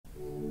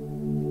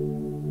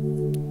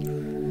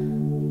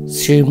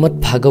শ্ৰীমদ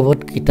ভাগৱত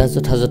গীতা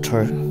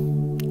যথাযথৰ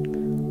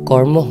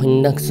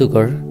কৰ্ম-সন্ন্যাস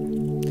যুগৰ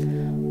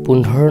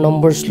 15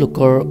 নম্বৰ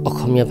শ্লোকৰ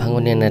অসমীয়া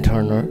ভাঙনি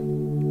এনেধৰণৰ।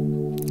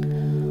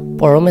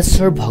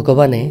 পৰমেশ্বৰ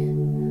ভগৱানে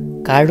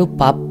কাৰো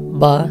পাপ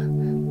বা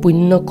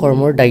পুণ্য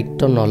কৰ্মৰ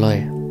দায়িত্ব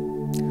নলয়।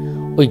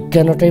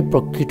 অজ্ঞানতাই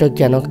প্ৰকৃত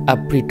জ্ঞানক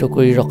আবৃত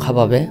কৰি ৰখা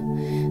বাবে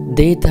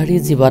দেহধাৰী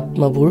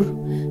জীৱাত্মাবোৰ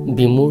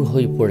বিমূঢ়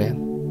হৈ পৰে।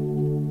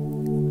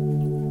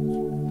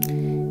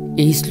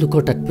 এই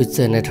শ্লোকৰ তাৎপৰ্য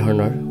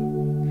এনেধৰণৰ।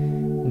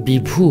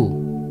 বিভু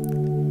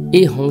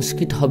এই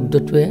সংস্কৃত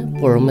শব্দটোৱে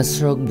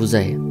পৰমেশ্বৰক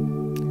বুজায়।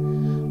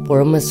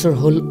 পৰমেশ্বৰ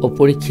হ'ল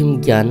অপৰিসীম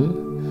জ্ঞান,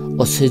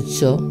 ঐশ্বৰ্য,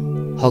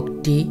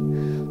 শক্তি,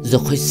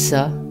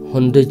 যশস্যা,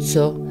 সৌন্দৰ্য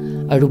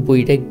আৰু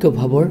বৈৰাগ্য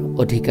ভাৱৰ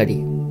অধিকাৰী।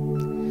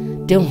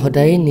 তেওঁ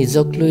সদায়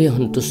নিজক লৈয়ে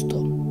সন্তুষ্ট।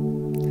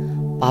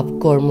 পাপ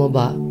কৰ্ম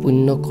বা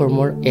পুণ্য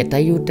কৰ্মৰ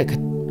এটাইও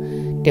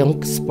তেওঁক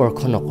স্পৰ্শ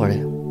নকৰে।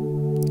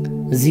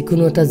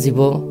 যিকোনো এটা জীৱ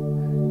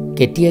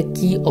কেতিয়া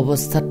কি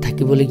অৱস্থাত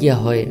থাকিবলগীয়া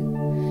হয়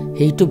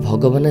সেইটো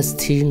ভগৱানে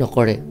স্থিৰ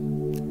নকৰে।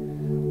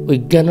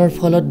 অজ্ঞানৰ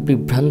ফলত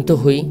বিভ্ৰান্ত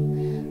হৈ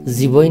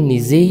জীৱই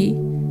নিজেই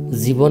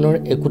জীৱনৰ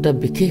একোটা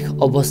বিশেষ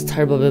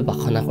অৱস্থাৰ বাবে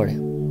বাসনা কৰে।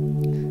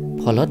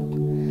 ফলত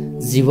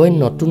জীৱই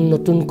নতুন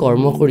নতুন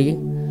কৰ্ম কৰি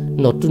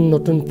নতুন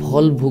নতুন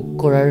ফল ভোগ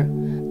কৰাৰ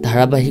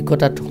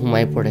ধাৰাবাহিকতাত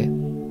সোমাই পৰে।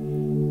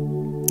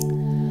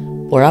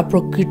 পৰা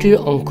প্ৰকৃতিৰ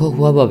অংশ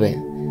হোৱা বাবে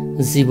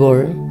জীৱৰ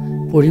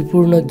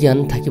পৰিপূৰ্ণ জ্ঞান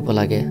থাকিব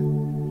লাগে।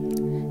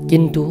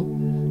 কিন্তু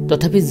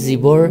তথাপি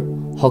জীৱৰ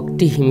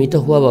শক্তি সীমিত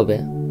হোৱা বাবে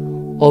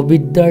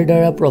অবিদ্যাৰ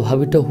দ্বাৰা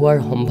প্ৰভাৱিত হোৱাৰ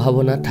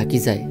সম্ভাৱনা থাকি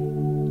যায়।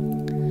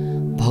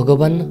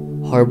 ভগৱান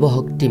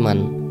সৰ্বশক্তিমান,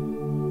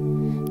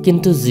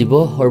 কিন্তু জীৱ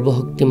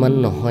সৰ্বশক্তিমান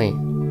নহয়।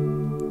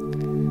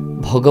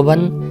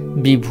 ভগৱান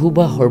বিভু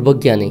বা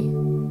সৰ্বজ্ঞানী,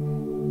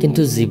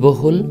 কিন্তু জীৱ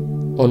হ'ল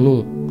অনু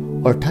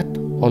অৰ্থাৎ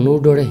অনুৰ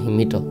দৰে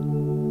সীমিত।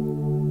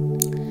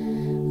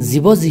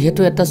 জীৱ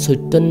যিহেতু এটা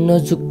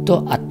চৈতন্যযুক্ত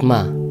আত্মা,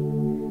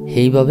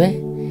 সেইবাবে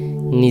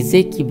নিজে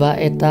কিবা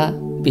এটা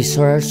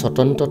বিচৰাৰ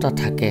স্বতন্ত্ৰতা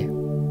থাকে।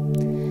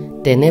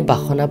 তেনে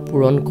বাসনা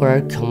পূৰণ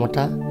কৰাৰ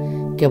ক্ষমতা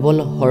কেৱল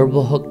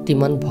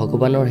সৰ্বশক্তিমান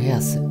ভগৱানৰহে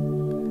আছে।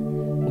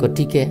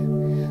 গতিকে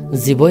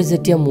জীৱই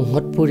যেতিয়া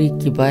মোহত পৰি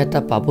কিবা এটা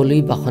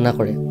পাবলৈ বাসনা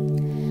কৰে,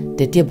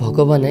 তেতিয়া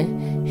ভগৱানে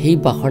সেই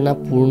বাসনা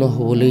পূৰ্ণ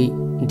হ'বলৈ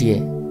দিয়ে।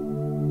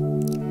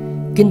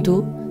 কিন্তু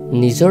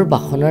নিজৰ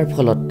বাসনাৰ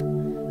ফলত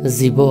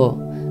জীৱ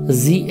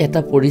যি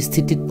এটা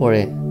পৰিস্থিতিত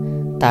পৰে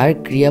তাৰ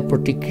ক্ৰিয়া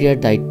প্ৰতিক্ৰিয়াৰ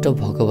দায়িত্ব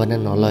ভগৱানে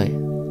নলয়।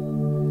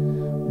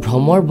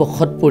 ভ্ৰমৰ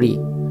বশত পৰি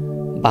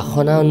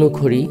বাসনা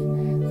অনুসৰি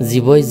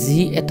জীৱই যি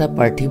এটা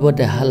পাৰ্থিৱ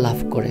দেহা লাভ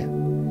কৰে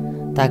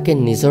তাকে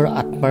নিজৰ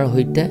আত্মাৰ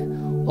সৈতে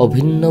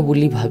অভিন্ন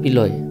বুলি ভাবি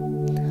লয়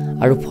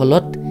আৰু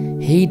ফলত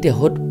সেই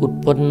দেহত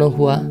উৎপন্ন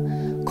হোৱা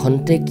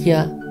খন্তেকীয়া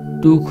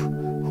দুখ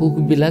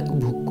সুখবিলাক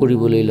ভোগ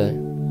কৰিবলৈ লয়।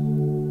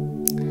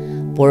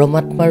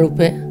 পৰমাত্মা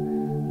ৰূপে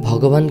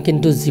ভগৱান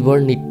কিন্তু জীৱৰ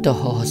নিত্য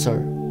সহচৰ।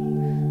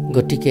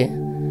 গতিকে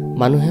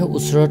মানুহে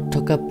ওচৰত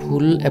থকা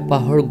ফুল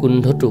এপাহৰ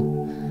গোন্ধটো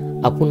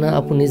আপোনা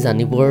আপুনি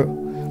জানিবৰ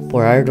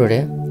পৰাৰ দৰে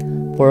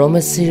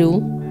পৰমেশ্বৰেও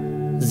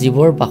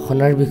জীৱৰ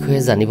বাসনাৰ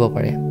বিষয়ে জানিব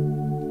পাৰে।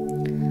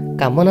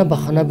 কামনা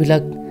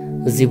বাসনাবিলাক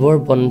জীৱৰ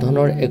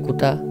বন্ধনৰ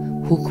একোটা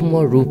সূক্ষ্ম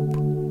ৰূপ।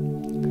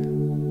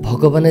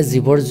 ভগৱানে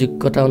জীৱৰ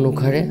যোগ্যতা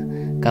অনুসাৰে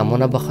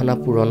কামনা বাসনা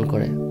পূৰণ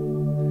কৰে।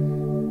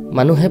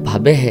 মানুহে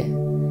ভাবেহে,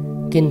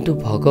 কিন্তু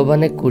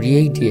ভগৱানে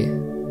কৰিয়েই দিয়ে।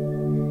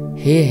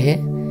 সেয়েহে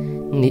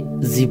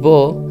জীৱ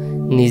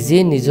নিজে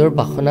নিজৰ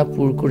বাসনা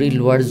পূৰ কৰি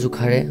লোৱাৰ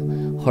জোখাৰে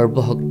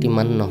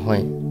সৰ্বশক্তিমান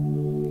নহয়।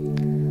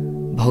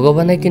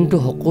 ভগৱানে কিন্তু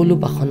সকলো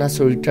বাসনা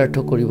চৰিতাৰ্থ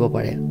কৰিব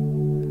পাৰে।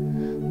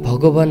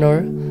 ভগৱানৰ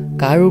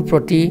কাৰো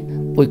প্ৰতি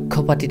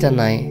পক্ষপাতিতা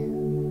নাই।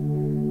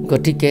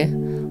 গতিকে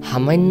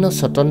সামান্য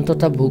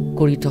স্বতন্ত্ৰতা ভোগ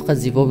কৰি থকা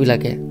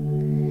জীৱবিলাকে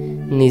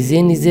নিজে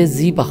নিজে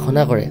যি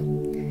বাসনা কৰে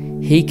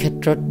সেই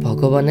ক্ষেত্ৰত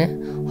ভগৱানে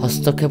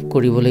হস্তক্ষেপ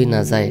কৰিবলৈ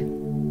নাযায়।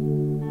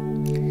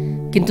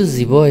 কিন্তু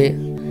জীৱই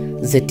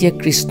যেতিয়া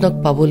কৃষ্ণক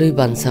পাবলৈ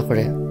বাঞ্ছা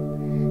কৰে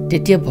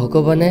তেতিয়া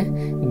ভগৱানে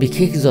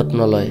বিশেষ যত্ন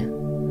লয়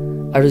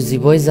আৰু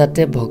জীৱই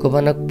যাতে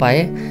ভগৱানক পাই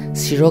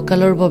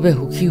চিৰকালৰ বাবে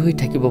সুখী হৈ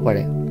থাকিব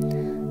পাৰে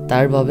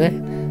তাৰ বাবে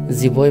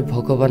জীৱই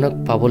ভগৱানক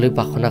পাবলৈ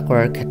বাসনা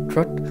কৰাৰ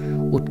ক্ষেত্ৰত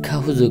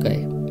উৎসাহ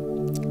যোগায়।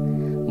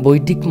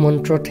 বৈদিক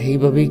মন্ত্ৰত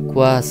সেইবাবেই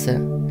কোৱা আছে,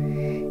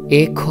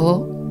 এখ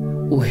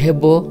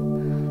উহেব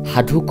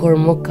সাধু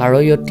কৰ্ম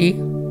কাৰয়তি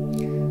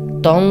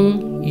তং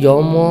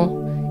য়ম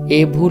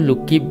এভু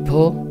লোকিভ্য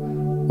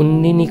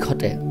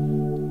উন্নিনিখতে।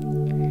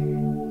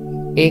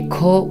 এখ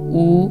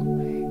উ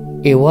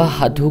এৱা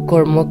সাধু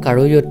কৰ্ম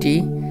কাৰয়তি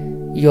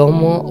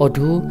য়ম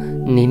অধু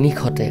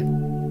নিনিখতে।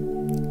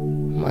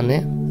 মানে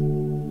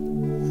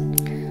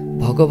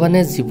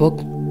ভগৱানে জীৱক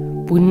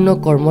পুণ্য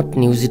কৰ্মত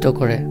নিয়োজিত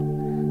কৰে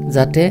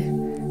যাতে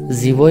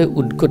জীৱই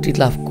উদ্গতি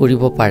লাভ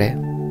কৰিব পাৰে।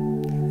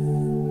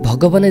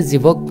 ভগৱানে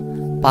জীৱক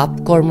পাপ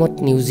কৰ্মত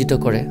নিয়োজিত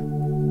কৰে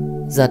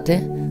যাতে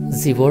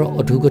জীৱৰ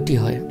অধোগতি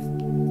হয়।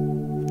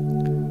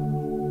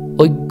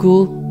 অজ্ঞ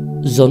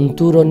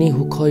জন্তুৰণী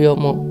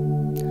সুখয়ম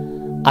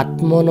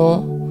আত্মন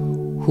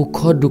সুখ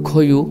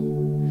দুখয়ো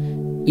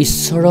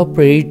ঈশ্বৰ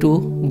প্ৰেৰিতো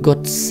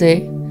গৎসে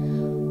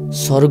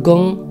স্বৰ্গং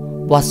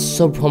বাস্য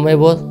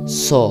ভ্ৰমেব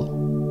চ,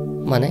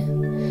 মানে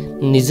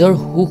নিজৰ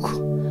সুখ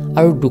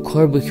আৰু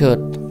দুখৰ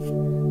বিষয়ত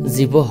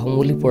জীৱ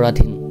সমূলি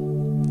পৰাধীন।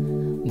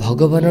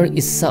 ভগৱানৰ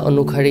ইচ্ছা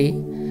অনুসাৰে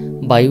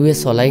বায়ুৱে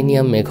চলাই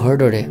নিয়া মেঘৰ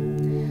দৰে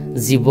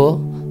জীৱ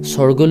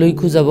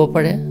স্বৰ্গলৈকো যাব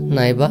পাৰে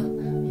নাইবা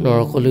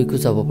নৰকলৈকো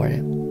যাব পাৰে।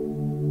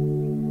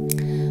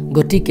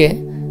 গতিকে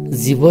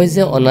জীৱই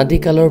যে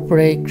অনাদিকালৰ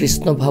পৰাই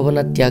কৃষ্ণ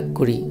ভাৱনা ত্যাগ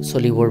কৰি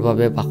চলিবৰ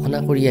বাবে বাসনা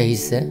কৰি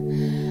আহিছে,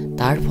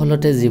 তাৰ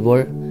ফলতে জীৱৰ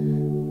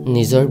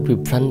নিজৰ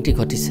বিভ্ৰান্তি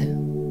ঘটিছে।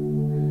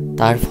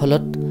 তাৰ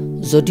ফলত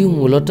যদিও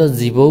মূলতঃ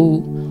জীৱও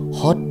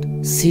সৎ,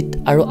 চিত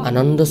আৰু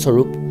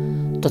আনন্দস্বৰূপ,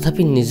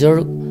 তথাপি নিজৰ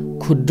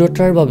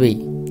ক্ষুদ্ৰতাৰ বাবেই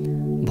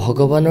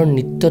ভগৱানৰ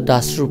নিত্য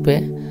দাসৰূপে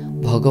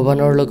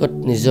ভগৱানৰ লগত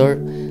নিজৰ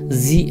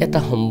যি এটা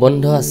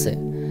সম্বন্ধ আছে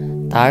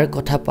তাৰ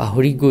কথা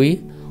পাহৰি গৈ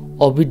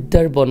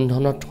অবিদ্যাৰ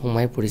বন্ধনত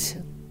সোমাই পৰিছে।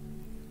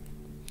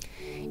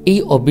 এই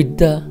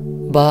অবিদ্যা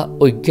বা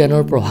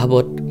অজ্ঞানৰ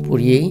প্ৰভাৱত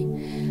পৰিয়েই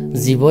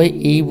জীৱই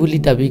এই বুলি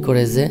দাবী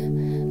কৰে যে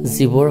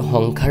জীৱৰ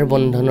সংসাৰ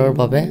বন্ধনৰ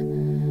বাবে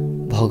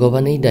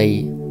ভগৱানেই দায়ী।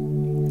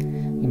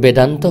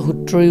 বেদান্ত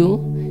সূত্ৰইও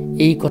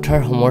এই কথাৰ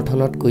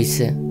সমৰ্থনত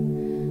কৈছে,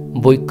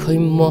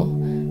 বৈষম্য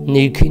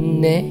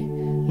নিৰ্ঘিণ্যে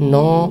ন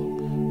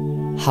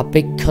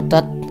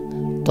সাপেক্ষতাত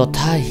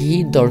তথা হি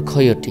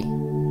দৰ্শয়তি,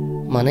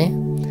 মানে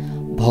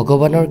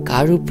ভগৱানৰ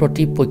কাৰো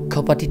প্ৰতি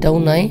পক্ষপাতিতাও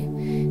নাই,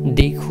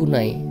 দ্বেষো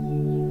নাই,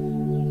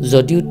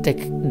 যদিও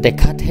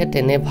দেখাতহে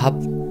তেনে ভাৱ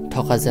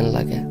থকা যেন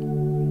লাগে।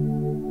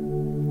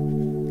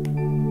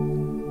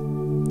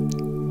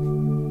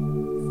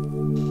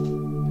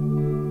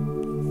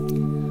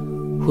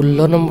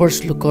 16 নম্বৰ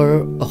শ্লোকৰ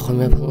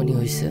অসমীয়া ভাঙনি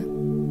হৈছে,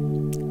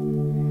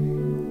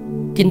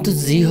 কিন্তু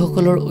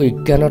যিসকলৰ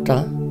অজ্ঞানতা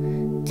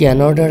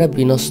জ্ঞানৰ দ্বাৰা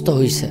বিনষ্ট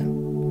হৈছে,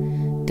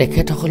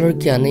 তেখেতসকলৰ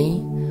জ্ঞানেই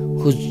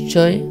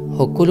সূৰ্যই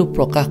সকলো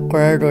প্ৰকাশ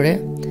কৰাৰ দৰে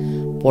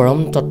পৰম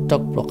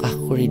তত্ত্বক প্ৰকাশ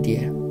কৰি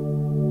দিয়ে।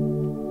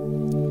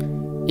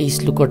 এই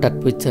শ্লোকৰ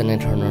তাৎপৰ্য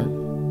এনেধৰণৰ,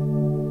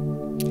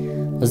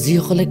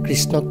 যিসকলে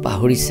কৃষ্ণক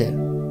পাহৰিছে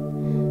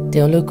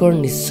তেওঁলোকৰ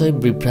নিশ্চয়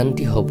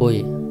বিভ্ৰান্তি হ'বই,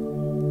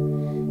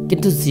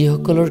 কিন্তু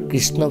যিসকলৰ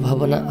কৃষ্ণ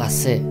ভাৱনা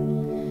আছে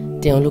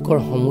তেওঁলোকৰ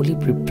সমূলি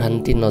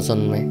বিভ্ৰান্তি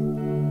নজন্মে।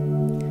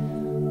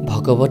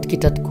 ভগৱত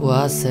গীতাত কোৱা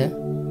আছে,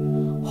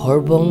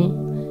 সৰ্বং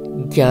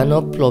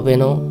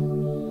জ্ঞানপ্লৱেন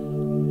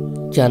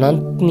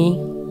জ্ঞানাগ্নি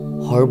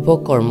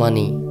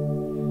সৰ্বকৰ্মাণি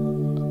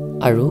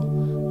আৰু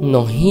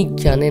নহি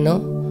জ্ঞানেন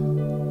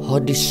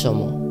সদৃশ্যম।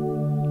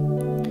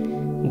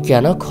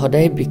 জ্ঞানক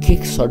সদায় বিশেষ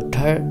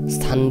শ্ৰদ্ধাৰ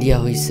স্থান দিয়া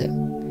হৈছে।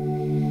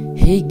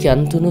 সেই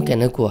জ্ঞানটোনো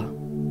কেনেকুৱা?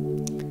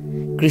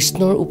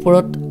 কৃষ্ণৰ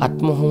ওপৰত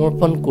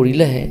আত্মসমৰ্পণ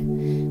কৰিলেহে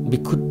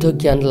বিশুদ্ধ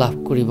জ্ঞান লাভ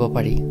কৰিব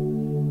পাৰি।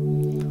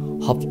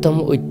 7ম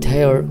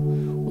অধ্যায়ৰ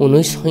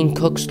 19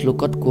 সংখ্যক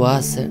শ্লোকত কোৱা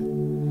আছে,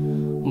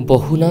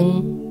 বহুনাং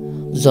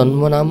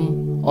জন্মনাম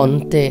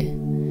অন্তে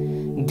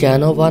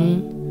জ্ঞানৱান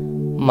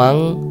মাং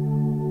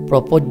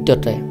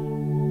প্ৰপদ্যতে।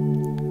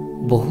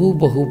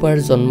 বহুবাৰ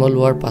জন্ম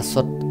লোৱাৰ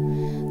পাছত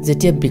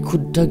যেতিয়া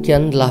বিশুদ্ধ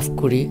জ্ঞান লাভ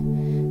কৰি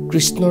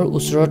কৃষ্ণৰ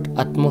ওচৰত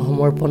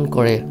আত্মসমৰ্পণ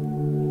কৰে,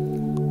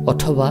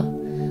 অথবা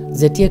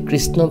যেতিয়া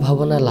কৃষ্ণ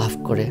ভাৱনা লাভ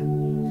কৰে,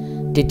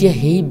 তেতিয়া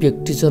সেই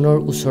ব্যক্তিজনৰ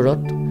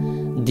ওচৰত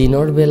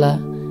দিনৰ বেলা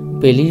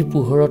বেলিৰ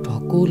পোহৰত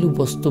সকলো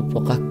বস্তু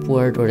প্ৰকাশ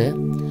পোৱাৰ দৰে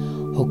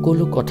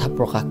সকলো কথা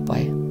প্ৰকাশ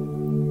পায়।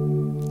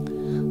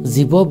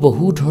 জীৱ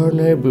বহু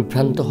ধৰণেৰে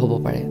বিভ্ৰান্ত হ'ব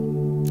পাৰে।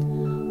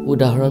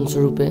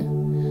 উদাহৰণস্বৰূপে,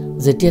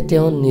 যেতিয়া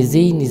তেওঁ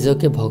নিজেই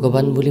নিজকে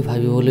ভগৱান বুলি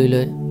ভাবিবলৈ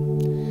লয়,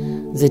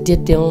 যেতিয়া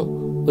তেওঁ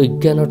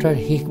অজ্ঞানতাৰ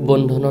শেষ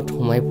বন্ধনত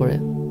সোমাই পৰে।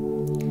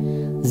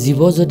 জীৱ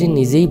যদি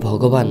নিজেই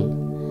ভগৱান,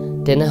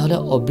 তেনেহ'লে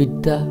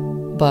অবিদ্যা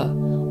বা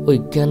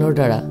অজ্ঞানৰ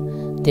দ্বাৰা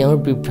তেওঁৰ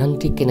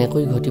বিভ্ৰান্তি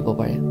কেনেকৈ ঘটিব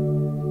পাৰে?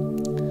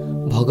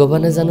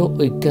 ভগৱানে জানো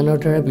অজ্ঞানৰ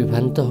দ্বাৰা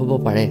বিভ্ৰান্ত হ'ব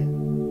পাৰে?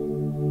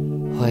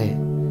 হয়,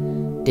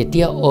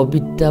 তেতিয়া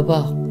অবিদ্যা বা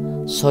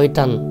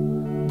শয়তান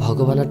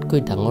ভগৱানতকৈ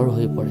ডাঙৰ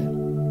হৈ পৰে।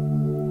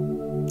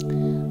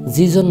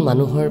 যিজন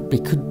মানুহৰ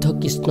বিশুদ্ধ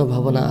কৃষ্ণ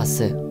ভাৱনা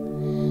আছে,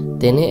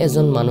 তেনে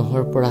এজন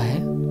মানুহৰ পৰাহে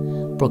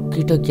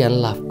প্ৰকৃত জ্ঞান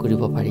লাভ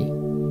কৰিব পাৰি।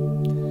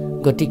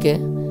 গতিকে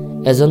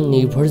এজন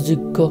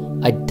নিৰ্ভৰযোগ্য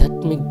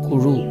আধ্যাত্মিক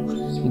গুৰু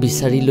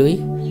বিচাৰি লৈ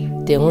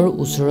তেওঁৰ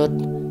ওচৰত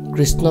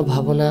কৃষ্ণ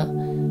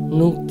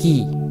ভাৱনানো কি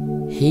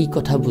সেই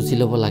কথা বুজি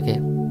ল'ব লাগে।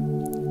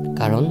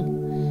 কাৰণ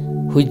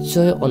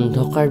সূৰ্যই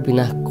অন্ধকাৰ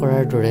বিনাশ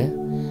কৰাৰ দৰে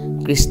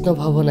কৃষ্ণ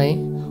ভাৱনাই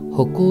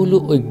সকলো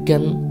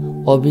অজ্ঞান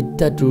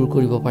অবিদ্যা দূৰ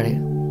কৰিব পাৰে।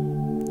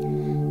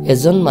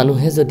 এজন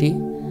মানুহে যদি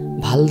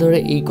ভালদৰে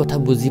এই কথা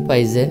বুজি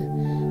পায় যে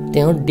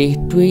তেওঁৰ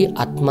দেহটোৱেই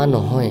আত্মা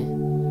নহয়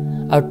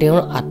আৰু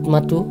তেওঁৰ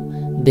আত্মাটো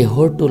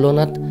দেহৰ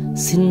তুলনাত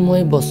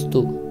চিন্ময় বস্তু,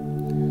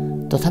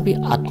 তথাপি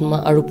আত্মা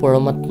আৰু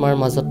পৰমাত্মাৰ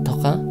মাজত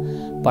থকা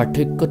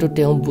পাৰ্থক্যটো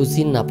তেওঁ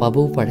বুজি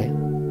নাপাবও পাৰে।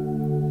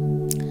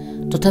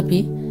 তথাপি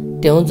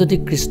তেওঁ যদি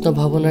কৃষ্ণ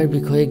ভাৱনাৰ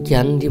বিষয়ে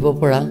জ্ঞান দিব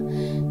পৰা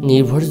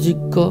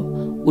নিৰ্ভৰযোগ্য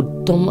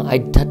উত্তম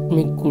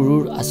আধ্যাত্মিক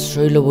গুৰুৰ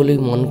আশ্ৰয় ল'বলৈ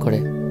মন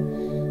কৰে,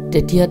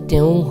 তেতিয়া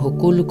তেওঁ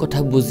সকলো কথা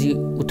বুজি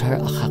উঠাৰ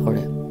আশা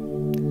কৰে।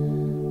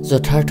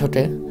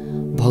 যথাৰ্থতে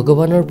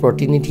ভগৱানৰ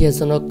প্ৰতিনিধি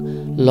এজনক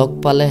লগ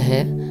পালেহে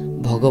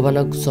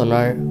ভগৱানক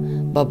জনাৰ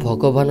বা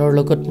ভগৱানৰ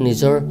লগত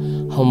নিজৰ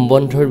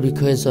সম্বন্ধৰ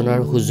বিষয়ে জনাৰ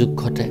সুযোগ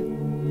ঘটে।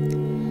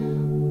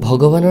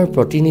 ভগৱানৰ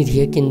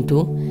প্ৰতিনিধিয়ে কিন্তু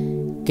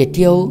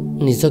কেতিয়াও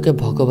নিজকে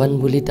ভগৱান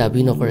বুলি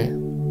দাবী নকৰে।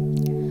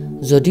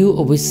 যদিও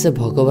অৱশ্যে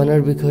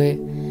ভগৱানৰ বিষয়ে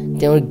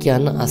তেওঁৰ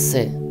জ্ঞান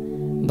আছে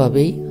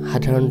বাবেই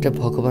সাধাৰণতে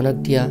ভগৱানক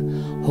দিয়া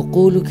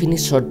সকলোখিনি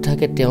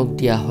শ্ৰদ্ধাকে তেওঁক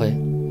দিয়া হয়।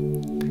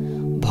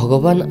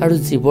 ভগৱান আৰু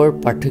জীৱৰ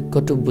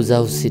পাৰ্থক্যটো বুজা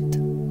উচিত।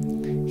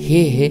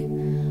 সেয়েহে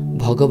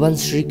ভগৱান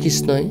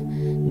শ্ৰীকৃষ্ণই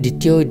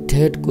 ২য়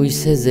অধ্যায়ত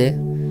কৈছে যে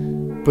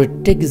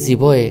প্ৰত্যেক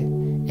জীৱই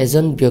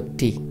এজন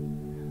ব্যক্তি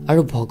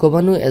আৰু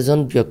ভগৱানো এজন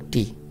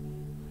ব্যক্তি।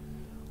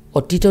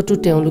 অতীততো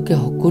তেওঁলোকে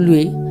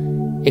সকলোৱেই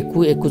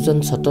একোজন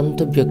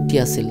স্বতন্ত্ৰ ব্যক্তি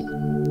আছিল।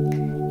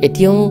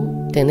 এতিয়াও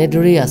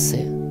তেনেদৰেই আছে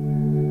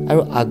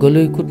আৰু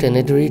আগলৈকো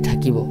তেনেদৰেই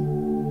থাকিব।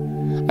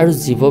 আৰু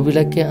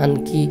জীৱবিলাকে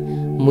আনকি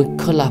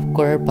মুখ্য লাভ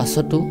কৰাৰ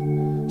পাছতো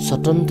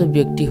স্বতন্ত্ৰ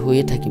ব্যক্তি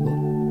হৈয়ে থাকিব।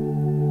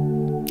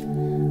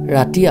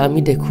 ৰাতি আমি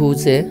দেখোঁ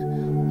যে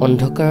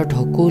অন্ধকাৰত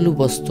সকলো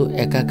বস্তু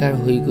একাকাৰ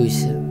হৈ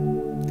গৈছে,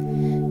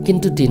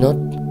 কিন্তু দিনত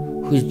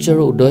সূৰ্যৰ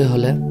উদয়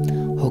হ'লে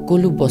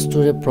সকলো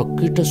বস্তুৰে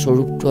প্ৰকৃত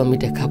স্বৰূপটো আমি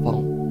দেখা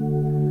পাওঁ।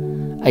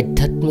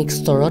 আধ্যাত্মিক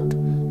স্তৰত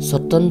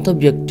স্বতন্ত্ৰ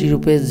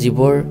ব্যক্তিৰূপে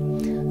জীৱৰ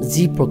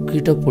যি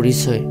প্ৰকৃত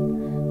পৰিচয়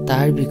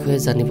তাৰ বিষয়ে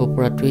জানিব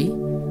পৰাটোৱেই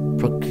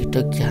প্ৰকৃত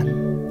জ্ঞান।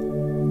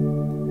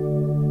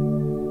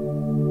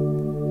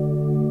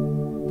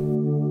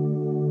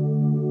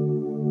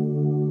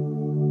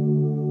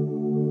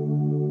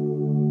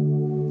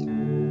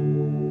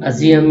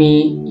 আজি আমি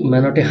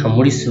ইমানতে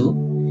সামৰিছোঁ।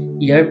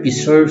 ইয়াৰ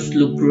পিছৰ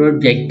শ্লোকবোৰৰ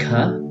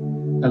ব্যাখ্যা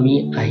আমি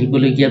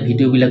আহিবলগীয়া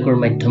ভিডিঅ'বিলাকৰ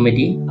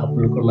মাধ্যমেদি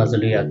আপোনালোকৰ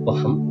মাজলৈ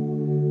আগবঢ়াম।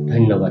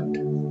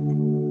 ধন্যবাদ।